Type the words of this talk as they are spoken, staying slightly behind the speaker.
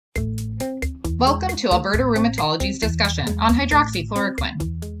Welcome to Alberta Rheumatology's discussion on hydroxychloroquine.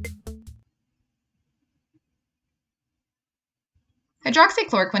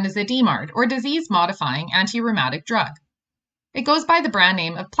 Hydroxychloroquine is a DMARD, or disease-modifying anti-rheumatic drug. It goes by the brand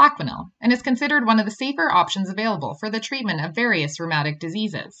name of Plaquenil and is considered one of the safer options available for the treatment of various rheumatic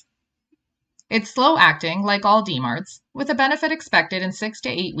diseases. It's slow-acting, like all DMARDs, with a benefit expected in 6 to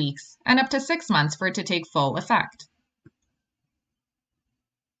 8 weeks and up to 6 months for it to take full effect.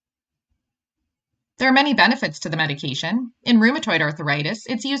 There are many benefits to the medication. In rheumatoid arthritis,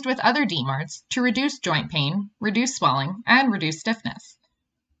 it's used with other DMARDs to reduce joint pain, reduce swelling, and reduce stiffness.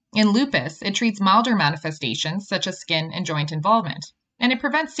 In lupus, it treats milder manifestations such as skin and joint involvement, and it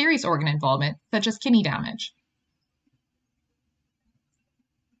prevents serious organ involvement such as kidney damage.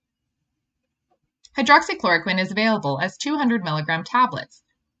 Hydroxychloroquine is available as 200 mg tablets.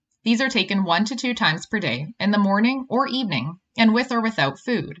 These are taken 1 to 2 times per day in the morning or evening and with or without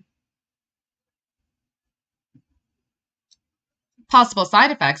food. Possible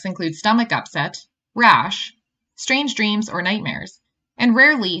side effects include stomach upset, rash, strange dreams or nightmares, and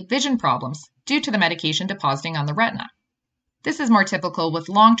rarely vision problems due to the medication depositing on the retina. This is more typical with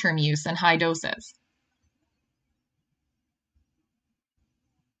long-term use and high doses.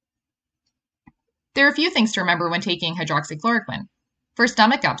 There are a few things to remember when taking hydroxychloroquine. For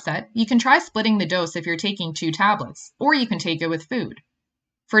stomach upset, you can try splitting the dose if you're taking 2 tablets, or you can take it with food.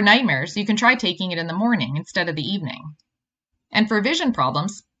 For nightmares, you can try taking it in the morning instead of the evening. And for vision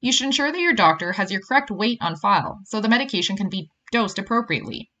problems, you should ensure that your doctor has your correct weight on file so the medication can be dosed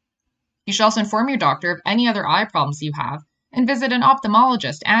appropriately. You should also inform your doctor of any other eye problems you have and visit an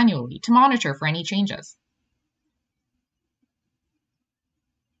ophthalmologist annually to monitor for any changes.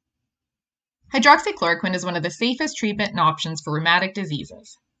 Hydroxychloroquine is one of the safest treatment options for rheumatic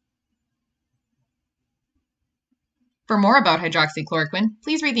diseases. For more about hydroxychloroquine,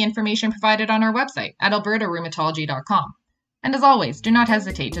 please read the information provided on our website at albertarheumatology.com. And as always, do not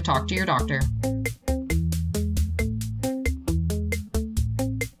hesitate to talk to your doctor.